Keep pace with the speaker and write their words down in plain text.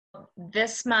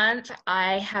this month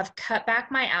I have cut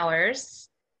back my hours.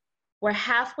 We're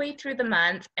halfway through the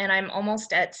month and I'm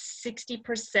almost at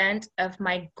 60% of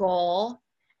my goal.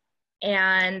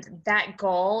 And that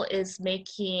goal is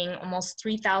making almost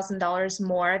 $3,000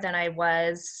 more than I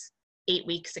was 8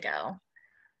 weeks ago.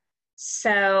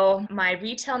 So my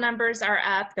retail numbers are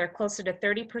up. They're closer to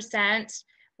 30%,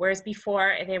 whereas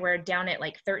before they were down at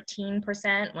like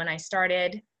 13% when I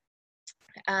started.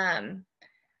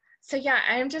 So yeah,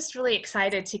 I'm just really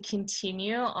excited to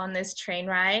continue on this train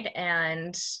ride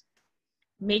and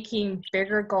making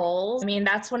bigger goals. I mean,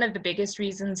 that's one of the biggest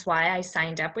reasons why I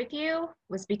signed up with you,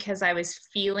 was because I was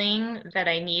feeling that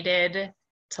I needed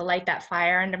to light that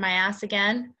fire under my ass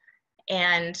again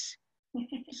and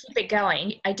keep it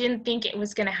going. I didn't think it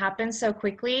was going to happen so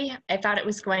quickly. I thought it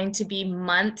was going to be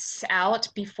months out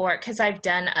before, because I've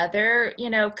done other,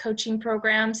 coaching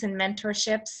programs and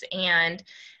mentorships, and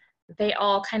they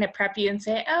all kind of prep you and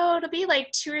say, oh, it'll be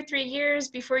like 2 or 3 years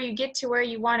before you get to where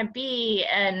you want to be.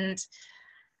 And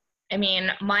I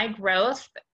mean, my growth,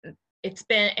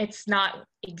 it's not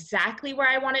exactly where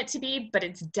I want it to be, but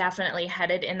it's definitely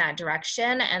headed in that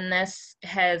direction. And this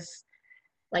has,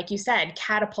 like you said,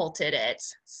 catapulted it.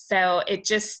 So it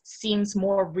just seems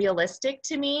more realistic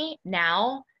to me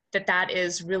now that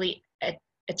is really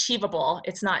achievable.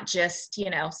 It's not just,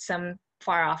 some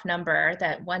far off number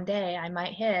that one day I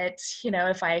might hit,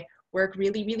 if I work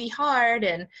really, really hard.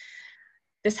 And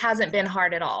this hasn't been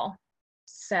hard at all.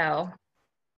 So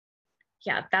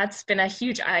yeah, that's been a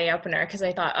huge eye opener, because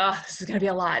I thought, oh, this is going to be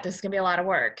a lot. This is going to be a lot of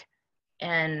work.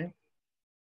 And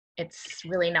it's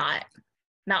really not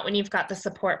when you've got the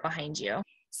support behind you.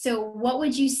 So what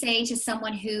would you say to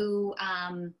someone who,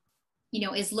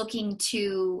 is looking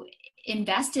to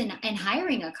invest in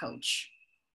hiring a coach?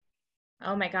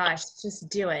 Oh my gosh, just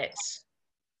do it.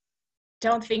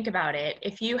 Don't think about it.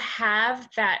 If you have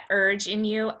that urge in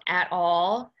you at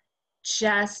all,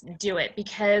 just do it,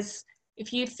 because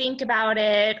if you think about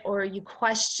it or you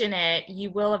question it,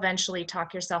 you will eventually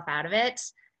talk yourself out of it.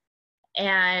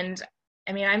 And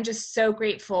I mean, I'm just so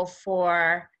grateful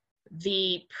for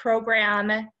the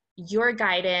program, your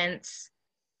guidance,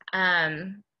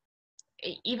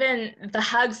 even the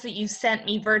hugs that you sent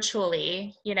me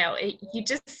virtually. You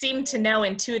just seemed to know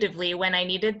intuitively when I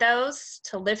needed those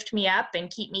to lift me up and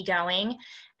keep me going.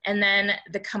 And then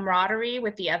the camaraderie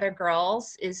with the other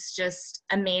girls is just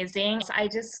amazing. I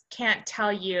just can't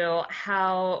tell you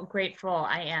how grateful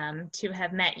I am to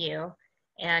have met you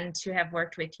and to have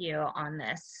worked with you on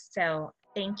this. So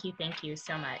thank you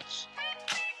so much.